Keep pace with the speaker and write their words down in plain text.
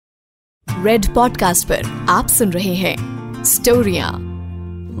Red podcast पर आप सुन रहे हैं स्टोरियां।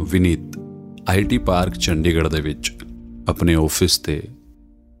 विनीत IT पार्क चंडीगढ़ ਦੇ ਵਿੱਚ ਆਪਣੇ ਆਫਿਸ ਤੇ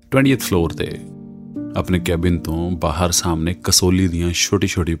 20th ਫਲੋਰ ਤੇ ਆਪਣੇ ਕੈਬਿਨ ਤੋਂ ਬਾਹਰ ਸਾਹਮਣੇ ਕਸੋਲੀ ਦੀਆਂ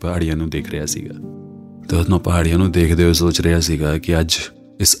ਛੋਟੀ-ਛੋਟੀ ਪਹਾੜੀਆਂ ਨੂੰ ਦੇਖ ਰਿਹਾ ਸੀਗਾ ਤੇ ਉਹਨਾਂ ਪਹਾੜੀਆਂ ਨੂੰ ਦੇਖਦੇ ਹੋਏ ਸੋਚ ਰਿਹਾ ਸੀਗਾ ਕਿ ਅੱਜ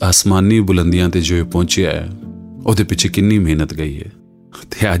ਇਸ ਆਸਮਾਨੀ ਬੁਲੰਦੀਆਂ ਤੇ ਜੋ ਪਹੁੰਚਿਆ ਹੈ ਉਹਦੇ ਪਿੱਛੇ ਕਿੰਨੀ ਮਿਹਨਤ ਗਈ ਹੈ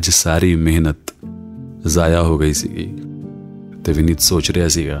ਤੇ ਅੱਜ ਸਾਰੀ ਮਿਹਨਤ ਜ਼ਾਇਆ ਹੋ ਗਈ ਸੀਗੀ। ਤੇ ਵਿਨੀਤ ਸੋਚ ਰਿਹਾ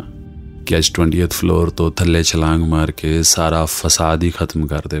ਸੀਗਾ ਕਿ ਅੱਜ 20th ਫਲੋਰ ਤੋਂ ਥੱਲੇ ਛਲਾਂਗ ਮਾਰ ਕੇ ਸਾਰਾ ਫਸਾਦ ਹੀ ਖਤਮ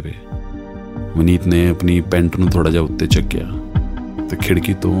ਕਰ ਦੇਵੇ। ਵਿਨੀਤ ਨੇ ਆਪਣੀ ਪੈਂਟ ਨੂੰ ਥੋੜਾ ਜਿਹਾ ਉੱਤੇ ਚੱਕਿਆ ਤੇ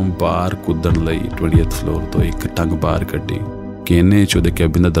ਖਿੜਕੀ ਤੋਂ ਬਾਹਰ ਕੁੱਦਣ ਲਈ 20th ਫਲੋਰ ਤੋਂ ਇੱਕ ਟੰਗ ਬਾਹਰ ਕੱਢੀ ਕਿ ਇੰਨੇ 'ਚ ਉਹਦੇ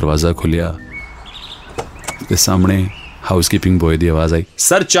ਕੈਬਿਨ ਦਾ ਦਰਵਾਜ਼ਾ ਖੁੱਲਿਆ ਤੇ ਸਾਹਮਣੇ ਹਾਊਸਕੀਪਿੰਗ ਬॉय ਦੀ ਆਵਾਜ਼ ਆਈ,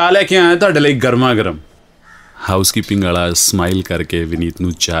 ਸਰ ਚਾਹ ਲੈ ਕੇ ਆਇਆ ਤੁਹਾਡੇ ਲਈ ਗਰਮਾ ਗਰਮ। ਹਾਊਸਕੀਪਿੰਗ ਵਾਲਾ ਸਮਾਈਲ ਕਰਕੇ ਵਿਨੀਤ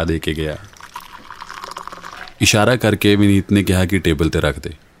ਨੂੰ ਚਾਹ ਦੇ ਕੇ ਗਿਆ। ਇਸ਼ਾਰਾ ਕਰਕੇ ਵਿਨੀਤ ਨੇ ਕਿਹਾ ਕਿ ਟੇਬਲ ਤੇ ਰੱਖ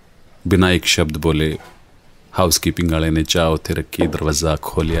ਦੇ। ਬਿਨਾਂ ਇੱਕ ਸ਼ਬਦ ਬੋਲੇ ਹਾਊਸਕੀਪਿੰਗ ਵਾਲੇ ਨੇ ਚਾਹ ਉੱਥੇ ਰੱਖੀ, ਦਰਵਾਜ਼ਾ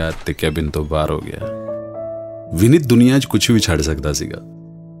ਖੋਲਿਆ ਤੇ ਕੈਬਿਨ ਤੋਂ ਬਾਹਰ ਹੋ ਗਿਆ। ਵਿਨੀਤ ਦੁਨੀਆ 'ਚ ਕੁਝ ਵੀ ਛੱਡ ਸਕਦਾ ਸੀਗਾ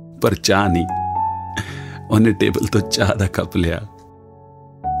ਪਰ ਚਾਹ ਨਹੀਂ। ਉਹਨੇ ਟੇਬਲ ਤੋਂ ਚਾਹ ਦਾ ਕੱਪ ਲਿਆ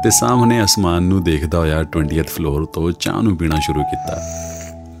ਤੇ ਸਾਹਮਣੇ ਅਸਮਾਨ ਨੂੰ ਦੇਖਦਾ ਹੋਇਆ 20th ਫਲੋਰ ਤੋਂ ਚਾਹ ਨੂੰ ਪੀਣਾ ਸ਼ੁਰੂ ਕੀਤਾ।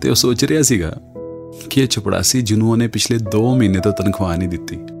 ਤੇ ਉਹ ਸੋਚ ਰਿਹਾ ਸੀਗਾ ਕਿ ਇਹ ਚਪੜਾਸੀ ਜਿਹਨੂੰ ਉਹਨੇ ਪਿਛਲੇ 2 ਮਹੀਨੇ ਤੋਂ ਤਨਖਾਹ ਨਹੀਂ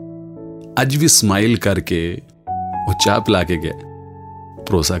ਦਿੱਤੀ ਅੱਜ ਵੀ ਸਮਾਈਲ ਕਰਕੇ ਉਹ ਚਾਹ ਪਿਲਾ ਕੇ ਗਿਆ।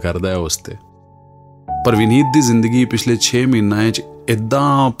 ਭਰੋਸਾ ਕਰਦਾ ਹੈ ਉਸ ਤੇ। ਪਰ ਵਿਨੀਤ ਦੀ ਜ਼ਿੰਦਗੀ ਪਿਛਲੇ 6 ਮਹੀਨਿਆਂ 'ਚ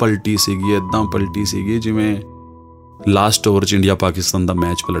ਇੱਦਾਂ ਪਲਟੀ ਸੀਗੀ ਜਿਵੇਂ ਲਾਸਟ ਓਵਰ 'ਚ ਇੰਡੀਆ ਪਾਕਿਸਤਾਨ ਦਾ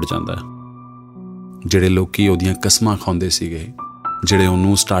ਮੈਚ ਪਲਟ ਜਾਂਦਾ ਹੈ। ਜਿਹੜੇ ਲੋਕੀ ਉਹਦੀਆਂ ਕਸਮਾਂ ਖਾਂਦੇ ਸੀਗੇ, ਜਿਹੜੇ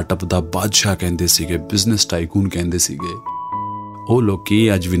ਉਹਨੂੰ ਸਟਾਰਟਅਪ ਦਾ ਬਾਦਸ਼ਾਹ ਕਹਿੰਦੇ ਸੀਗੇ, ਬਿਜ਼ਨਸ ਟਾਈਕੂਨ ਕਹਿੰਦੇ ਸੀਗੇ, ਉਹ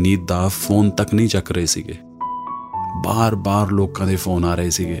ਲੋਕੀ ਅੱਜ ਵਿਨੀਤ ਦਾ ਫੋਨ ਤੱਕ ਨਹੀਂ ਚੱਕ ਰਹੇ ਸੀਗੇ। ਬਾਰ-ਬਾਰ ਲੋਕਾਂ ਦੇ ਫੋਨ ਆ ਰਹੇ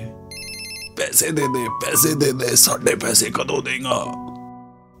ਸੀਗੇ, ਪੈਸੇ ਦੇ ਦੇ ਸਾਡੇ ਪੈਸੇ ਕਦੋਂ ਦੇਗਾ।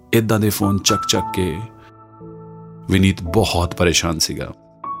 ਇੱਦਾਂ ਦੇ ਫੋਨ ਚੱਕ ਕੇ ਵਿਨੀਤ ਬਹੁਤ ਪਰੇਸ਼ਾਨ ਸੀਗਾ।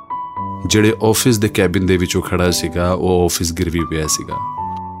 ਜਿਹੜੇ ਆਫਿਸ ਦੇ ਕੈਬਿਨ ਦੇ ਵਿੱਚੋਂ ਖੜਾ ਸੀਗਾ ਉਹ ਆਫਿਸ ਗਿਰਵੀ ਪਿਆ ਸੀਗਾ।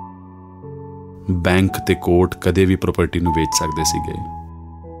 ਬੈਂਕ ਤੇ ਕੋਰਟ ਕਦੇ ਵੀ ਪ੍ਰਾਪਰਟੀ ਨੂੰ ਵੇਚ ਸਕਦੇ ਸੀਗੇ।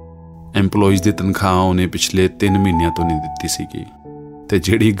 EMPLOYEES ਦੀ ਤਨਖਾਹ ਉਹਨੇ ਪਿਛਲੇ 3 ਮਹੀਨਿਆਂ ਤੋਂ ਨਹੀਂ ਦਿੱਤੀ ਸੀਗੀ ਤੇ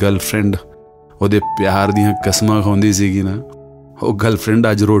ਜਿਹੜੀ ਗਰਲਫ੍ਰੈਂਡ ਉਹਦੇ ਪਿਆਰ ਦੀਆਂ ਕਸਮਾਂ ਖਾਂਦੀ ਸੀਗੀ ਨਾ, ਉਹ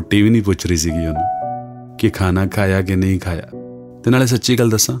ਗਰਲਫ੍ਰੈਂਡ ਅੱਜ ਰੋਟੀ ਵੀ ਨਹੀਂ ਪੁੱਛ ਰਹੀ ਸੀਗੀ ਉਹਨੂੰ ਕਿ ਖਾਣਾ ਖਾਇਆ ਕਿ ਨਹੀਂ ਖਾਇਆ। ਤੇ ਨਾਲੇ ਸੱਚੀ ਗੱਲ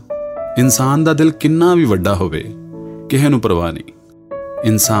ਦੱਸਾਂ, ਇਨਸਾਨ ਦਾ ਦਿਲ ਕਿੰਨਾ ਵੀ ਵੱਡਾ ਹੋਵੇ ਕਿਸੇ ਨੂੰ ਪਰਵਾਹ ਨਹੀਂ।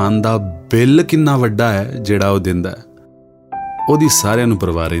 ਇਨਸਾਨ ਦਾ ਬਿੱਲ ਕਿੰਨਾ ਵੱਡਾ ਹੈ ਜਿਹੜਾ ਉਹ ਦਿੰਦਾ ਹੈ, ਉਹਦੀ ਸਾਰਿਆਂ ਨੂੰ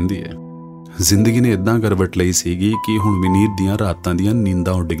ਪਰਵਾਹ ਰਹਿੰਦੀ ਹੈ। ਜ਼ਿੰਦਗੀ ਨੇ ਇਦਾਂ ਕਰਵਟ ਲਈ ਸੀਗੀ ਕਿ ਹੁਣ ਵਿਨੀਤ ਦੀਆਂ ਰਾਤਾਂ ਦੀਆਂ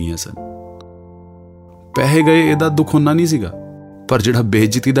ਨੀਂਦਾਂ ਉੱਡ ਗਈਆਂ ਸਨ। ਪੈਸੇ ਗਏ ਇਹਦਾ ਦੁੱਖ ਹੁੰਦਾ ਨਹੀਂ ਸੀਗਾ, ਪਰ ਜਿਹੜਾ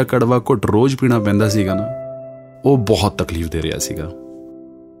ਬੇਇੱਜ਼ਤੀ ਦਾ ਕੜਵਾ ਘੁੱਟ ਰੋਜ਼ ਪੀਣਾ ਪੈਂਦਾ ਸੀਗਾ ਨਾ, ਉਹ ਬਹੁਤ ਤਕਲੀਫ ਦੇ ਰਿਹਾ ਸੀਗਾ।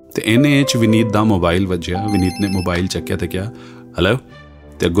 ਤੇ ਇਹਨੇ 'ਚ ਵਿਨੀਤ ਦਾ ਮੋਬਾਈਲ ਵੱਜਿਆ। ਵਿਨੀਤ ਨੇ ਮੋਬਾਈਲ ਚੱਕਿਆ ਤੇ ਕਿਹਾ, ਹੈਲੋ।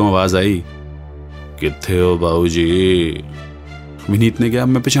 ਤੇ ਅੱਗੋਂ ਆਵਾਜ਼ ਆਈ, ਕਿੱਥੇ ਹੋ ਬਾਊ ਜੀ। ਵਿਨੀਤ ਨੇ ਕਿਹਾ,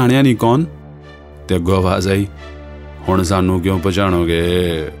 ਮੈਂ ਪਛਾਣਿਆ ਨਹੀਂ, ਕੌਣ। ਤੇ ਅੱਗੋਂ ਆਵਾਜ਼ ਆਈ, ਹੁਣ ਸਾਨੂੰ ਕਿਉਂ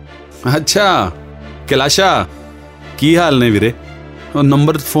ਪਛਾਣੋਗੇ। ਅੱਛਾ ਕੈਲਾਸ਼ਾ, ਕੀ ਹਾਲ ਨੇ ਵੀਰੇ। ਉਹ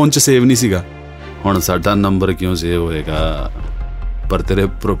ਨੰਬਰ ਫੋਨ 'ਚ ਸੇਵ ਨਹੀਂ ਸੀਗਾ। ਹੁਣ ਸਾਡਾ ਨੰਬਰ ਕਿਉਂ ਸੇਵ ਹੋਏਗਾ, ਪਰ ਤੇਰੇ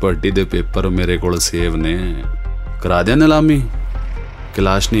ਪ੍ਰੋਪਰਟੀ ਦੇ ਪੇਪਰ ਮੇਰੇ ਕੋਲ ਸੇਵ ਨੇ, ਕਰਾ ਦਿਆਂ ਨਿਲਾਮੀ।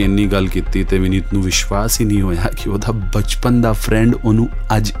 ਕੈਲਾਸ਼ ਨੇ ਇੰਨੀ ਗੱਲ ਕੀਤੀ ਤੇ ਵਿਨੀਤ ਨੂੰ ਵਿਸ਼ਵਾਸ ਹੀ ਨਹੀਂ ਹੋਇਆ ਕਿ ਉਹਦਾ ਬਚਪਨ ਦਾ ਫਰੈਂਡ ਉਹਨੂੰ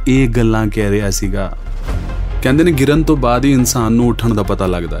ਅੱਜ ਇਹ ਗੱਲਾਂ ਕਹਿ ਰਿਹਾ ਸੀਗਾ। ਕਹਿੰਦੇ ਨੇ ਗਿਰਨ ਤੋਂ ਬਾਅਦ ਹੀ ਇਨਸਾਨ ਨੂੰ ਉੱਠਣ ਦਾ ਪਤਾ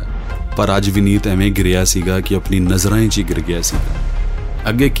ਲੱਗਦਾ ਹੈ, ਪਰ ਅੱਜ ਵਿਨੀਤ ਐਵੇਂ ਗਿਰਿਆ ਸੀਗਾ ਕਿ ਆਪਣੀ ਨਜ਼ਰਾਂ 'ਚ ਹੀ ਗਿਰ ਗਿਆ ਸੀਗਾ।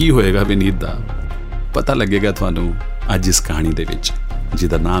 ਅੱਗੇ ਕੀ ਹੋਏਗਾ ਵਿਨੀਤ ਦਾ ਪਤਾ ਲੱਗੇਗਾ ਤੁਹਾਨੂੰ ਅੱਜ ਇਸ ਕਹਾਣੀ ਦੇ ਵਿੱਚ,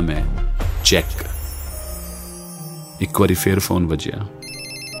 ਜਿਹਦਾ ਨਾਮ ਹੈ ਚੈੱਕ। ਇੱਕ ਵਾਰੀ ਫੇਰ ਫੋਨ ਵੱਜਿਆ।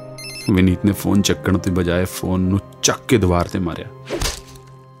 ਵਿਨੀਤ ਨੇ ਫੋਨ ਚੱਕਣ ਤੋਂ ਬਜਾਏ ਫੋਨ ਨੂੰ ਚੱਕ ਕੇ ਦੀਵਾਰ ਤੇ ਮਾਰਿਆ।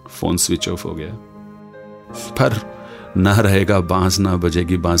 ਫੋਨ ਸਵਿਚ ਆਫ ਹੋ ਗਿਆ। ਪਰ ਨਾ ਰਹੇਗਾ ਬਾਂਸ ਨਾ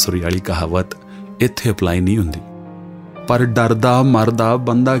ਬਜੇਗੀ ਬਾਂਸੁਰੀ ਵਾਲੀ ਕਹਾਵਤ ਇੱਥੇ ਅਪਲਾਈ ਨਹੀਂ ਹੁੰਦੀ। ਪਰ ਡਰਦਾ ਮਰਦਾ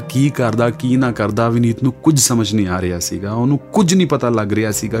ਬੰਦਾ ਕੀ ਕਰਦਾ ਕੀ ਨਾ ਕਰਦਾ, ਵਿਨੀਤ ਨੂੰ ਕੁਝ ਸਮਝ ਨਹੀਂ ਆ ਰਿਹਾ ਸੀਗਾ। ਉਹਨੂੰ ਕੁਝ ਨਹੀਂ ਪਤਾ ਲੱਗ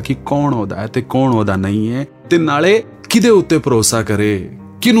ਰਿਹਾ ਸੀਗਾ ਕਿ ਕੌਣ ਉਹਦਾ ਹੈ ਤੇ ਕੌਣ ਉਹਦਾ ਨਹੀਂ ਹੈ, ਤੇ ਨਾਲੇ ਕਿਹਦੇ ਉੱਤੇ ਭਰੋਸਾ ਕਰੇ,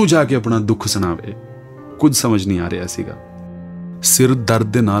 ਕਿਹਨੂੰ ਜਾ ਕੇ ਆਪਣਾ ਦੁੱਖ ਸੁਣਾਵੇ। ਕੁਝ ਸਮਝ ਨਹੀਂ ਆ ਰਿਹਾ ਸੀਗਾ। ਸਿਰ ਦਰਦ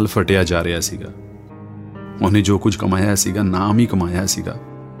ਦੇ ਨਾਲ ਫਟਿਆ ਜਾ ਰਿਹਾ ਸੀਗਾ। ਉਹਨੇ ਜੋ ਕੁਝ ਕਮਾਇਆ ਸੀਗਾ ਨਾਮ ਹੀ ਕਮਾਇਆ ਸੀਗਾ।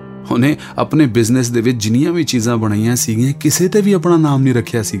 ਉਹਨੇ ਆਪਣੇ ਬਿਜ਼ਨਸ ਦੇ ਵਿੱਚ ਜਿੰਨੀਆਂ ਵੀ ਚੀਜ਼ਾਂ ਬਣਾਈਆਂ ਸੀਗੀਆਂ ਕਿਸੇ ਤੇ ਵੀ ਆਪਣਾ ਨਾਮ ਨਹੀਂ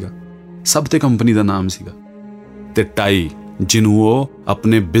ਰੱਖਿਆ ਸੀਗਾ, ਸਭ ਤੇ ਕੰਪਨੀ ਦਾ ਨਾਮ ਸੀਗਾ। ਤੇ ਟਾਈ ਜਿਹਨੂੰ ਉਹ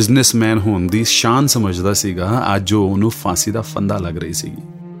ਆਪਣੇ ਬਿਜ਼ਨਸਮੈਨ ਹੋਣ ਦੀ ਸ਼ਾਨ ਸਮਝਦਾ ਸੀਗਾ, ਅੱਜ ਉਹਨੂੰ ਫਾਂਸੀ ਦਾ ਫੰਦਾ ਲੱਗ ਰਹੀ ਸੀਗੀ।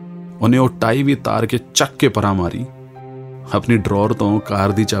 ਉਹਨੇ ਉਹ ਟਾਈ ਵੀ ਤਾਰ ਕੇ ਚੱਕ ਕੇ ਪਰਾਂ ਮਾਰੀ, ਆਪਣੀ ਡਰਾਅਰ ਤੋਂ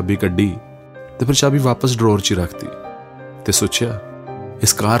ਕਾਰ ਦੀ ਚਾਬੀ ਕੱਢੀ ਤੇ ਫਿਰ ਚਾਬੀ ਵਾਪਸ ਡਰਾਅਰ 'ਚ ਰੱਖਤੀ ਤੇ ਸੋਚਿਆ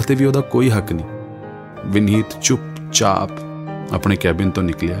ਇਸ ਕਾਰ ਤੇ ਵੀ ਉਹਦਾ ਕੋਈ ਹੱਕ ਨਹੀਂ। ਵਿਨੀਤ ਚੁੱਪਚਾਪ ਆਪਣੇ ਕੈਬਿਨ ਤੋਂ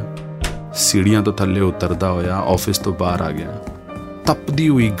ਨਿਕਲਿਆ, ਸੀੜੀਆਂ ਤੋਂ ਥੱਲੇ ਉਤਰਦਾ ਹੋਇਆ ਆਫਿਸ ਤੋਂ ਬਾਹਰ ਆ ਗਿਆ ਤਪਦੀ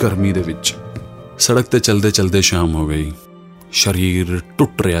ਹੋਈ ਗਰਮੀ ਦੇ ਵਿੱਚ। ਸੜਕ ਤੇ ਚਲਦੇ ਚਲਦੇ ਸ਼ਾਮ ਹੋ ਗਈ। ਸਰੀਰ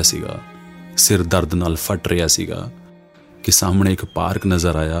ਟੁੱਟ ਰਿਹਾ ਸੀਗਾ, ਸਿਰ ਦਰਦ ਨਾਲ ਫਟ ਰਿਹਾ ਸੀਗਾ ਕਿ ਸਾਹਮਣੇ ਇੱਕ ਪਾਰਕ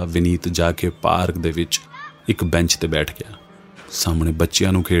ਨਜ਼ਰ ਆਇਆ। ਵਿਨੀਤ ਜਾ ਕੇ ਪਾਰਕ ਦੇ ਵਿੱਚ ਇੱਕ ਬੈਂਚ ਤੇ ਬੈਠ ਗਿਆ। ਸਾਹਮਣੇ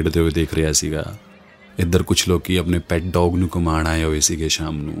ਬੱਚਿਆਂ ਨੂੰ ਖੇਡਦੇ ਹੋਏ ਦੇਖ ਰਿਹਾ ਸੀਗਾ। ਇੱਧਰ ਕੁਝ ਲੋਕੀ ਆਪਣੇ ਪੈਟ ਡੌਗ ਨੂੰ ਘੁਮਾਉਣ ਆਏ ਹੋਏ ਸੀਗੇ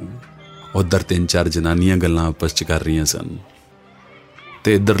ਸ਼ਾਮ ਨੂੰ। ਉੱਧਰ 3-4 ਜਨਾਨੀਆਂ ਗੱਲਾਂ ਆਪਸ 'ਚ ਕਰ ਰਹੀਆਂ ਸਨ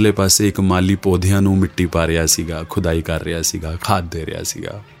ਤੇ ਇੱਧਰਲੇ ਪਾਸੇ ਇੱਕ ਮਾਲੀ ਪੌਦਿਆਂ ਨੂੰ ਮਿੱਟੀ ਪਾ ਰਿਹਾ ਸੀਗਾ, ਖੁਦਾਈ ਕਰ ਰਿਹਾ ਸੀਗਾ, ਖਾਦ ਦੇ ਰਿਹਾ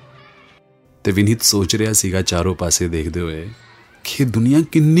ਸੀਗਾ। ਤੇ ਵਿਨੀਤ ਸੋਚ ਰਿਹਾ ਸੀਗਾ ਚਾਰੋਂ ਪਾਸੇ ਦੇਖਦੇ ਹੋਏ ਕਿ ਦੁਨੀਆ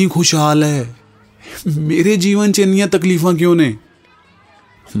ਕਿੰਨੀ ਖੁਸ਼ਹਾਲ ਹੈ, ਮੇਰੇ ਜੀਵਨ 'ਚ ਇੰਨੀਆਂ ਤਕਲੀਫਾਂ ਕਿਉਂ ਨੇ।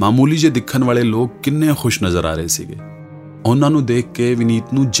 ਮਾਮੂਲੀ ਜਿਹੇ ਦਿਖਣ ਵਾਲੇ ਲੋਕ ਕਿੰਨੇ ਖੁਸ਼ ਨਜ਼ਰ ਆ ਰਹੇ ਸੀਗੇ। ਉਹਨਾਂ ਨੂੰ ਦੇਖ ਕੇ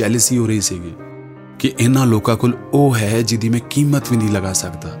ਵਿਨੀਤ ਨੂੰ ਜੈਲਸੀ ਹੋ ਰਹੀ ਸੀਗੀ ਕਿ ਇਹਨਾਂ ਲੋਕਾਂ ਕੋਲ ਉਹ ਹੈ ਜਿਹਦੀ ਮੈਂ ਕੀਮਤ ਵੀ ਨਹੀਂ ਲਗਾ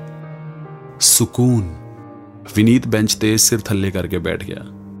ਸਕਦਾ। ਸਕੂਨ। ਵਿਨੀਤ ਬੈਂਚ ਤੇ ਸਿਰ ਥੱਲੇ ਕਰਕੇ ਬੈਠ ਗਿਆ।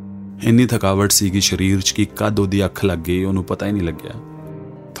 ਇੰਨੀ ਥਕਾਵਟ ਸੀ ਕਿ ਸਰੀਰ 'ਚ ਕਿ ਕਦ ਉਹਦੀ ਅੱਖ ਲੱਗ ਗਈ ਉਹਨੂੰ ਪਤਾ ਹੀ ਨਹੀਂ ਲੱਗਿਆ।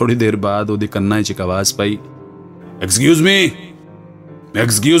 ਥੋੜੀ ਦੇਰ ਬਾਅਦ ਉਹਦੇ ਕੰਨਾਂ 'ਚ ਇੱਕ ਆਵਾਜ਼ ਪਈ, ਐਕਸਕਿਊਜ਼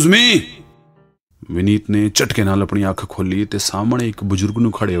ਮੀ। ਵਿਨੀਤ ਨੇ ਝਟਕੇ ਨਾਲ ਆਪਣੀ ਅੱਖ ਖੋਲੀ ਤੇ ਸਾਹਮਣੇ ਇੱਕ ਬਜ਼ੁਰਗ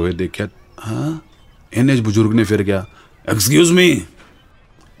ਨੂੰ ਖੜੇ ਹੋਏ ਦੇਖਿਆ। ਹਾਂ, ਇੰਨੇ 'ਚ ਬਜ਼ੁਰਗ ਨੇ ਫਿਰ ਕਿਹਾ, ਐਕਸਕਿਊਜ਼ ਮੀ,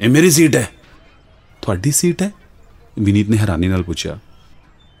 ਇਹ ਮੇਰੀ ਸੀਟ ਹੈ। ਤੁਹਾਡੀ ਸੀਟ ਹੈ? ਵਿਨੀਤ ਨੇ ਹੈਰਾਨੀ ਨਾਲ ਪੁੱਛਿਆ।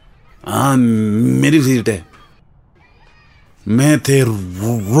 ਹਾਂ, ਮੇਰੀ ਸੀਟ ਹੈ, ਮੈਂ ਇੱਥੇ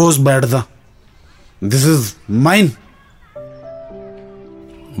ਰੋਜ਼ ਬੈਠਦਾ, ਦਿਸ ਇਜ਼ ਮਾਈਨ।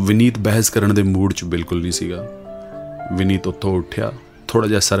 ਵਿਨੀਤ ਬਹਿਸ ਕਰਨ ਦੇ ਮੂਡ 'ਚ ਬਿਲਕੁਲ ਨਹੀਂ ਸੀਗਾ। ਵਿਨੀਤ ਉੱਥੋਂ ਉੱਠਿਆ, ਥੋੜਾ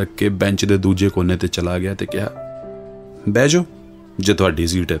ਜਿਹਾ ਸਰਕ ਕੇ ਬੈਂਚ ਦੇ ਦੂਜੇ ਕੋਨੇ ਤੇ ਚਲਾ ਗਿਆ ਤੇ ਕਿਹਾ, ਬਹਿ ਜਾਓ ਜੇ ਤੁਹਾਡੀ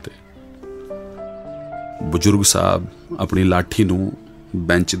ਸੀਟ ਹੈ ਤੇ। ਬਜ਼ੁਰਗ ਸਾਹਿਬ ਆਪਣੀ ਲਾਠੀ ਨੂੰ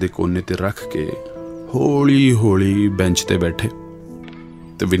ਬੈਂਚ ਦੇ ਕੋਨੇ ਤੇ ਰੱਖ ਕੇ ਹੌਲੀ ਹੌਲੀ ਬੈਂਚ ਤੇ ਬੈਠੇ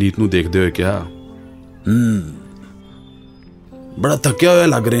ਤੇ ਵਿਨੀਤ ਨੂੰ ਦੇਖਦੇ ਹੋਏ ਕਿਹਾ, ਬੜਾ ਥੱਕਿਆ ਹੋਇਆ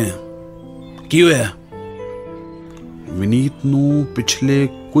ਲੱਗ ਰਿਹਾ, ਕੀ ਹੋਇਆ? ਵਿਨੀਤ ਨੂੰ ਪਿਛਲੇ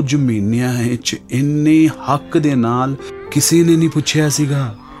ਕੁਝ ਮਹੀਨਿਆਂ ਵਿੱਚ ਇੰਨੇ ਹੱਕ ਦੇ ਨਾਲ ਕਿਸੇ ਨੇ ਨਹੀਂ ਪੁੱਛਿਆ ਸੀਗਾ।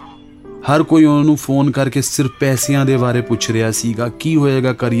 ਹਰ ਕੋਈ ਉਹਨੂੰ ਫੋਨ ਕਰਕੇ ਸਿਰਫ ਪੈਸਿਆਂ ਦੇ ਬਾਰੇ ਪੁੱਛ ਰਿਹਾ ਸੀਗਾ, ਕੀ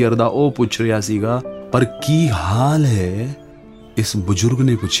ਹੋਏਗਾ ਕਰੀਅਰ ਦਾ ਉਹ ਪੁੱਛ ਰਿਹਾ ਸੀਗਾ, ਪਰ ਕੀ ਹਾਲ ਹੈ ਇਸ ਬਜ਼ੁਰਗ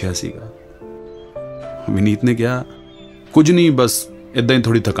ਨੇ ਪੁੱਛਿਆ ਸੀਗਾ। ਵਿਨੀਤ ਨੇ ਕਿਹਾ, ਕੁਝ ਨਹੀਂ, ਬਸ ਇਦਾਂ ਹੀ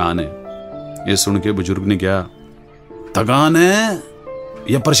ਥੋੜੀ ਥਕਾਨ ਹੈ। ਇਹ ਸੁਣ ਕੇ ਬਜ਼ੁਰਗ ਨੇ ਕਿਹਾ, ਥਕਾਨ ਹੈ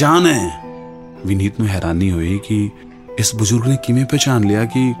ਜਾਂ ਪਰੇਸ਼ਾਨ ਹੈ? ਵਿਨੀਤ ਨੂੰ ਹੈਰਾਨੀ ਹੋਈ ਕਿ ਇਸ ਬਜ਼ੁਰਗ ਨੇ ਕਿਵੇਂ ਪਛਾਣ ਲਿਆ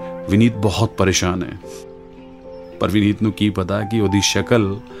ਕਿ ਵਿਨੀਤ ਬਹੁਤ ਪਰੇਸ਼ਾਨ ਹੈ। ਪਰ ਵਿਨੀਤ ਨੂੰ ਕੀ ਪਤਾ ਕਿ ਉਹਦੀ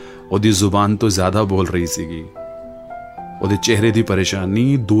ਸ਼ਕਲ ਉਹਦੀ ਜ਼ੁਬਾਨ ਤੋਂ ਜ਼ਿਆਦਾ ਬੋਲ ਰਹੀ ਸੀਗੀ। ਉਹਦੇ ਚਿਹਰੇ ਦੀ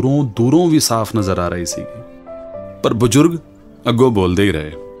ਪਰੇਸ਼ਾਨੀ ਦੂਰੋਂ ਵੀ ਸਾਫ਼ ਨਜ਼ਰ ਆ ਰਹੀ ਸੀਗੀ। ਪਰ ਬਜ਼ੁਰਗ ਅੱਗੋਂ ਬੋਲਦੇ ਹੀ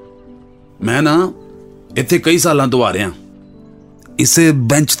ਰਹੇ, ਮੈਂ ਨਾ ਇੱਥੇ ਕਈ ਸਾਲਾਂ ਤੋਂ ਆ ਰਿਹਾ, ਇਸੇ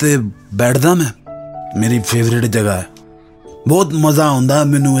ਬੈਂਚ ਤੇ ਬੈਠਦਾ, ਮੈਂ ਮੇਰੀ ਫੇਵਰੇਟ ਜਗ੍ਹਾ ਹੈ, ਬਹੁਤ ਮਜ਼ਾ ਆਉਂਦਾ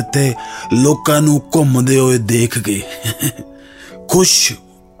ਮੈਨੂੰ ਇੱਥੇ ਲੋਕਾਂ ਨੂੰ ਘੁੰਮਦੇ ਹੋਏ ਦੇਖ ਕੇ। ਖੁਸ਼,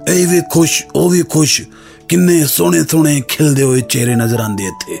 ਇਹ ਵੀ ਖੁਸ਼ ਉਹ ਵੀ ਖੁਸ਼, ਕਿੰਨੇ ਸੋਹਣੇ ਸੋਹਣੇ ਖਿਲਦੇ ਹੋਏ ਚਿਹਰੇ ਨਜ਼ਰ ਆਉਂਦੇ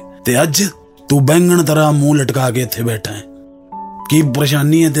ਇੱਥੇ। ਤੇ ਅੱਜ ਤੂੰ ਬੈਂਗਣ ਤਰ੍ਹਾਂ ਮੂੰਹ ਲਟਕਾ ਕੇ ਇੱਥੇ ਬੈਠਾ ਹੈ, ਕੀ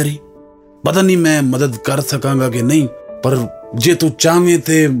ਪਰੇਸ਼ਾਨੀ ਹੈ ਤੇਰੀ? ਪਤਾ ਨਹੀਂ ਮੈਂ ਮਦਦ ਕਰ ਸਕਾਂਗਾ ਕਿ ਨਹੀਂ, ਪਰ ਜੇ ਤੂੰ ਚਾਹਵੇਂ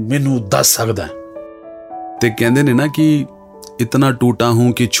ਤੇ ਮੈਨੂੰ ਦੱਸ ਸਕਦਾ। ਤੇ ਕਹਿੰਦੇ ਨੇ ਨਾ ਕਿ ਇਤਨਾ ਟੂਟਾ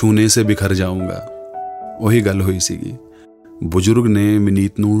ਹੂੰ ਕਿ ਛੂਨੇ ਸੇ ਬਿਖਰ ਜਾਊਂਗਾ। ਉਹੀ ਗੱਲ ਹੋਈ ਸੀਗੀ। ਬਜ਼ੁਰਗ ਨੇ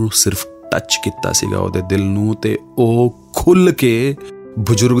ਵਿਨੀਤ ਨੂੰ ਸਿਰਫ ਟੱਚ ਕੀਤਾ ਸੀਗਾ ਉਹਦੇ ਦਿਲ ਨੂੰ, ਤੇ ਉਹ ਖੁੱਲ ਕੇ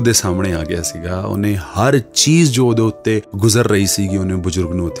ਬਜ਼ੁਰਗ ਦੇ ਸਾਹਮਣੇ ਆ ਗਿਆ ਸੀਗਾ। ਉਹਨੇ ਹਰ ਚੀਜ਼ ਜੋ ਉਹਦੇ ਉੱਤੇ ਗੁਜ਼ਰ ਰਹੀ ਸੀਗੀ ਉਹਨੇ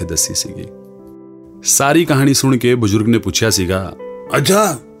ਬਜ਼ੁਰਗ ਨੂੰ ਉੱਥੇ ਦੱਸੀ ਸੀਗੀ। ਸਾਰੀ ਕਹਾਣੀ ਸੁਣ ਕੇ ਬਜ਼ੁਰਗ ਨੇ ਪੁੱਛਿਆ ਸੀਗਾ,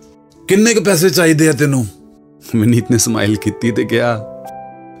 ਅੱਛਾ ਕਿੰਨੇ ਕੁ ਪੈਸੇ ਚਾਹੀਦੇ ਆ ਤੈਨੂੰ? ਵਿਨੀਤ ਨੇ ਸਮਾਈਲ ਕੀਤੀ ਤੇ ਕਿਹਾ,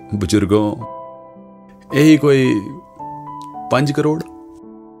 ਬਜ਼ੁਰਗੋ ਇਹੀ ਕੋਈ 5 ਕਰੋੜ।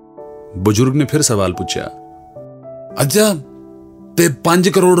 ਬਜ਼ੁਰਗ ਨੇ ਫਿਰ ਸਵਾਲ ਪੁੱਛਿਆ, ਅੱਛਾ ਤੇ 5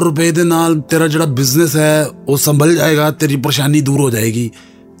 ਕਰੋੜ ਰੁਪਏ ਦੇ ਨਾਲ ਤੇਰਾ ਜਿਹੜਾ ਬਿਜ਼ਨਸ ਹੈ ਉਹ ਸੰਭਲ ਜਾਏਗਾ, ਤੇਰੀ ਪਰੇਸ਼ਾਨੀ ਦੂਰ ਹੋ ਜਾਏਗੀ,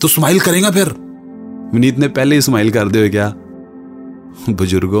 ਤੂੰ ਸਮਾਈਲ ਕਰੇਗਾ ਫਿਰ? ਵਿਨੀਤ ਨੇ ਪਹਿਲੇ ਹੀ ਸਮਾਈਲ ਕਰਦੇ ਹੋਏ ਕਿਹਾ,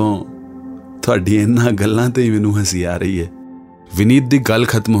 ਬਜ਼ੁਰਗੋ ਤੁਹਾਡੀ ਇਹਨਾਂ ਗੱਲਾਂ ਤੇ ਹੀ ਮੈਨੂੰ ਹੱਸੀ ਆ ਰਹੀ ਹੈ। ਵਿਨੀਤ ਦੀ ਗੱਲ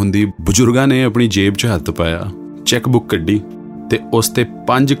ਖਤਮ ਹੁੰਦੀ ਬਜ਼ੁਰਗਾਂ ਨੇ ਆਪਣੀ ਜੇਬ 'ਚ ਹੱਥ ਪਾਇਆ, ਚੈੱਕ ਬੁੱਕ ਕੱਢੀ ਤੇ ਉਸ ਤੇ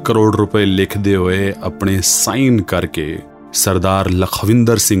 5 ਕਰੋੜ ਰੁਪਏ ਲਿਖਦੇ ਹੋਏ ਆਪਣੇ ਸਾਈਨ ਕਰਕੇ ਸਰਦਾਰ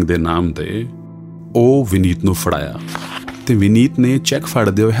ਲਖਵਿੰਦਰ ਸਿੰਘ ਦੇ ਨਾਮ ਤੇ ਉਹ ਵਿਨੀਤ ਨੂੰ ਫੜਾਇਆ। ਤੇ ਵਿਨੀਤ ਨੇ ਚੈੱਕ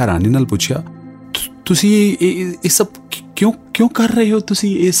ਫੜਦੇ ਹੋਏ ਹੈਰਾਨੀ ਨਾਲ ਪੁੱਛਿਆ, ਤੁਸੀਂ ਇਹ ਸਭ ਕਿਉਂ ਕਰ ਰਹੇ ਹੋ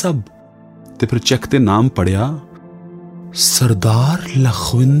ਤੁਸੀਂ ਇਹ ਸਭ? ਤੇ ਫਿਰ ਚੈੱਕ ਤੇ ਨਾਮ ਪੜਿਆ, ਸਰਦਾਰ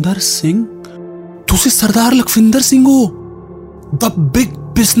ਲਖਵਿੰਦਰ ਸਿੰਘ। ਤੁਸੀਂ ਸਰਦਾਰ ਲਖਵਿੰਦਰ ਸਿੰਘ ਹੋ, ਦ ਬਿਗ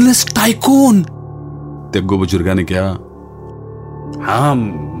ਬਿਜ਼ਨਸ ਟਾਈਕੂਨ। ਤੇ ਅੱਗੋਂ ਬਜ਼ੁਰਗਾਂ ਨੇ ਕਿਹਾ, ਹਾਂ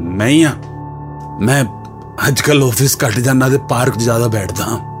ਮੈਂ ਹੀ ਹਾਂ। ਮੈਂ ਅੱਜ ਕੱਲ ਆਫਿਸ ਘੱਟ ਜਾਂਦਾ ਤੇ ਪਾਰਕ 'ਚ ਜ਼ਿਆਦਾ ਬੈਠਦਾ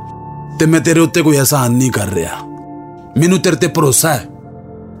ਹਾਂ, ਤੇ ਮੈਂ ਤੇਰੇ ਉੱਤੇ ਕੋਈ ਅਹਿਸਾਨ ਨਹੀਂ ਕਰ ਰਿਹਾ। ਮੈਨੂੰ ਤੇਰੇ ਤੇ ਭਰੋਸਾ ਹੈ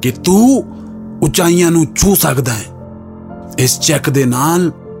ਕਿ ਤੂੰ ਉਚਾਈਆਂ ਨੂੰ ਛੂ ਸਕਦਾ ਹੈ। इस चेक दे नाल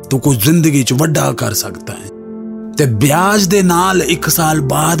तू कुछ जिंदगी च वड्डा कर सकता है ते ब्याज दे नाल 1 साल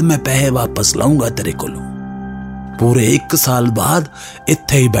बाद मैं पैसे वापस लाऊंगा तेरे कोलों। पूरे 1 साल बाद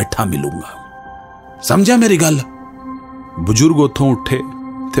इत्थे ही बैठा मिलूंगा। समझा मेरी गल? बुजुर्ग उथों उठे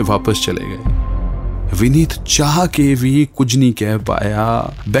ते वापस चले गए। विनीत चाह के भी कुछ नहीं कह पाया।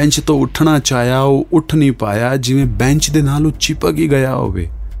 बेंच तो उठना चाहया, वो उठ नहीं पाया, जिवें बेंच दे नाल वो चिपक ही गया होवे।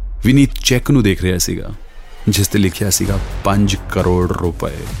 विनीत चेक नूं देख रहा सीगा जिस ते लिखिया सीगा 5 करोड़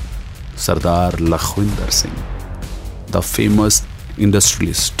रुपए। Sardar Lakhwinder Singh, the famous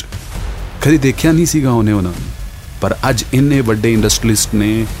industrialist. कभी देखिया नहीं सीगा उन्हें उन्होंने, पर अज इन्ने बड़े इंडस्ट्रीलिस्ट ने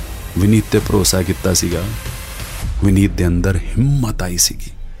विनीत ते भरोसा किया सीगा। विनीत दे अंदर हिम्मत आई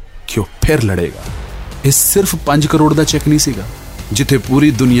सीगी कि वो फिर लड़ेगा। ये सिर्फ 5 करोड़ का चेक नहीं सीगा जिथे पूरी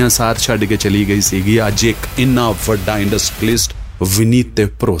दुनिया साथ छड्ड के चली गई सीगी। अज एक इन्ना वड्डा इंडस्ट्रीलिस्ट विनीत ते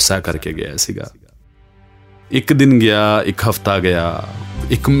भरोसा करके गया सीगा। 1 दिन गया, 1 हफ्ता गया,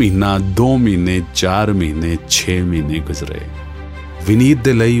 1 महीना, 2 महीने, 4 महीने, 6 महीने गुजरे। विनीत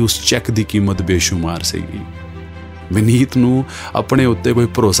दे लई उस चेक की कीमत बेशुमार सीगी। विनीत नूं अपने उत्ते कोई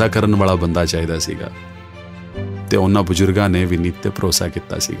भरोसा करन वाला बंदा चाहिदा सीगा ते उन्हां बुजुर्गां ने विनीत ते भरोसा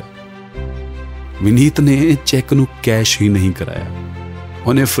किया सीगा। विनीत ने चेक नूं कैश ही नहीं कराया,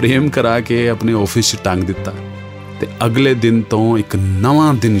 उन्हें फ्रेम करा के अपने ऑफिस टंग दिता ते अगले दिन तो एक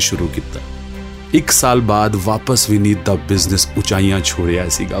नवां दिन शुरू किया। 1 साल बाद वापस विनीत दा बिजनेस उचाइयां छोड़िया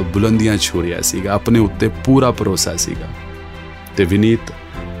सीगा, बुलंदियां छोड़िया सीगा, अपने उत्ते पूरा भरोसा सीगा। ते विनीत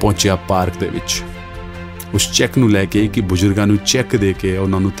पहुंचिया पार्क दे विच उस चेक नूं लैके कि बुजुर्गां नूं चेक दे के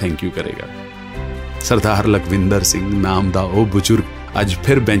उन्हां नूं थैंक यू करेगा। सरदार लखविंदर सिंह नाम दा वो बुजुर्ग अज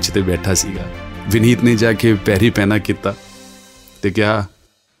फिर बेंच ते बैठा सीगा। विनीत ने जाके पैरी पैना किता ते क्या,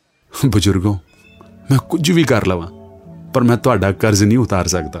 बुजुर्गों मैं कुछ भी कर लवां पर मैं तुहाडा कर्ज नहीं उतार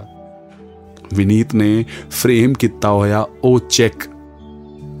सकता। विनीत ने फ्रेम किता होया वो चेक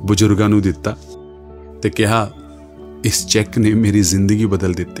बुजुर्गां नूं दिता ते कहा, इस चेक ने मेरी जिंदगी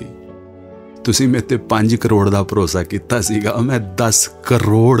बदल दी। तुसीं मेरे ते 5 करोड़ का भरोसा किया सीगा, मैं 10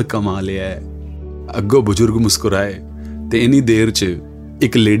 करोड़ कमा लिया है। अगों बुजुर्ग मुस्कुराए ते इन्नी देर च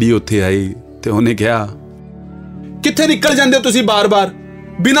एक लेडी उत्थे आई ते उन्हें कहा, कित्थे निकल जांदे हो तुसीं बार-बार?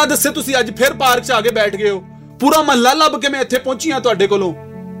 बिना दस्से तुसीं अज फिर पार्क च आके बैठ गए हो। पूरा महल्ला लभ के मैं इत्थे पहुंची हां तुहाडे कोलों।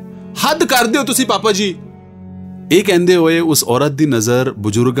 हद कर दिओ तुसीं पापा जी। ये कहंदे होए उस औरत दी नज़र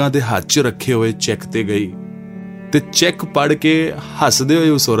बुजुर्गां दे हाथ च रखे हुए चेक ते गई ते चेक पढ़ के हसदे हुए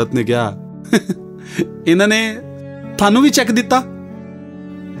उस औरत ने कहा, इन्होंने थानू भी चेक दिता?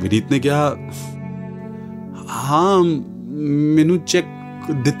 विनीत ने कहा, हाँ मैनू चेक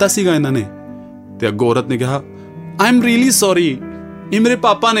दिता सीगा इन्होंने। ते अगों औरत ने कहा, आई एम रियली सॉरी, ये मेरे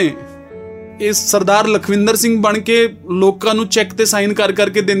पापा ने इस सरदार लखविंदर सिंह बन के लोकां नू चेक ते साइन कर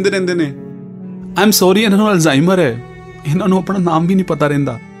करके देंदे रहंदे ने। आई एम सॉरी, इन्हां नू अल्जाइमर है, इन्हां नू अपना नाम भी नहीं पता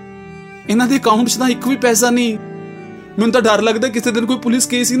रहिंदा। इन्हां दे अकाउंट च तां एक भी पैसा नहीं। मैनूं तां डर लगदा किसी दिन कोई पुलिस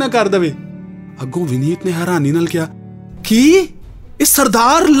केस ही ना कर देवे। अगों विनीत ने हैरानी नाल कहा, की इस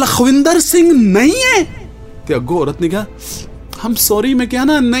सरदार लखविंदर सिंह नहीं है? ते अगों औरत ने कहा, हम सॉरी, मैं क्या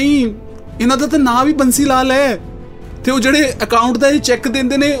ना नहीं, इन्हां दा तां नाम भी बंसी लाल है ते वो जिहड़े अकाउंट दा चेक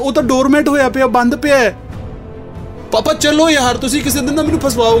देंदे ने वो तां डोरमेट होया पिया, बंद पिया है। पापा चलो यार, तुसीं किसी दिन ना मैनूं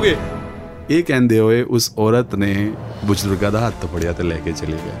फसवाओगे। ये कहंदे होए उस औरत ने बुजुर्गां दा हत्थ फड़िया ते लैके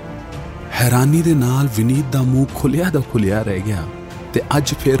चली गए। हैरानी दे नाल विनीत दा मुंह खुलिया दा खुलिया रह गया ते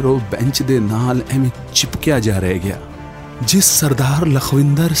अज फिर वो बेंच दे नाल एवें चिपकिया जा रह गया। जिस सरदार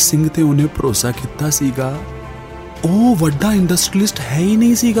लखविंदर सिंह ते उन्हें भरोसा किया सीगा वो वड्डा इंडस्ट्रीलिस्ट है ही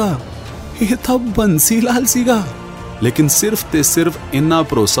नहीं सीगा, ये था बंसी लाल सीगा। लेकिन सिर्फ ते सिर्फ इन्ना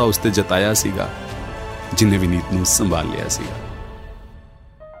भरोसा उसते जताया सीगा जिन्हें विनीत नूं संभाल लिया सीगा।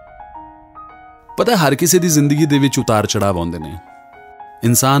 पता हर किसी दी जिंदगी दे विच उतार चढ़ाव आउंदे ने।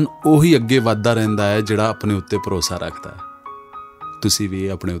 इंसान ओही अगे वधदा रहिंदा है जिहड़ा अपने उत्ते भरोसा रखदा है। तुसीं भी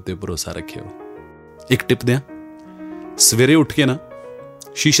अपने उत्ते भरोसा रखियो। एक टिप दें, सवेरे उठ के ना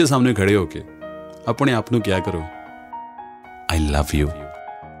शीशे सामने खड़े होके अपने आप नूं क्या करो, I love you,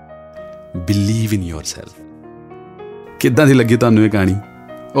 believe in yourself. किद्दां दी लगी तुहानूं ये कहानी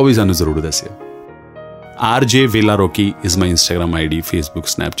वो भी सानूं जरूर दस्सिओ। RJ Vela Rocky is my Instagram ID, Facebook,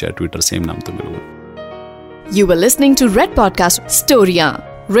 Snapchat, Twitter, same नाम तो मिलूगा। You were listening to Red Podcast Storiyan,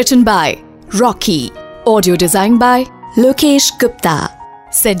 written by Rocky, audio designed by Lokesh Gupta.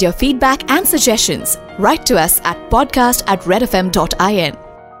 Send your feedback and suggestions. Write to us at podcast@redfm.in.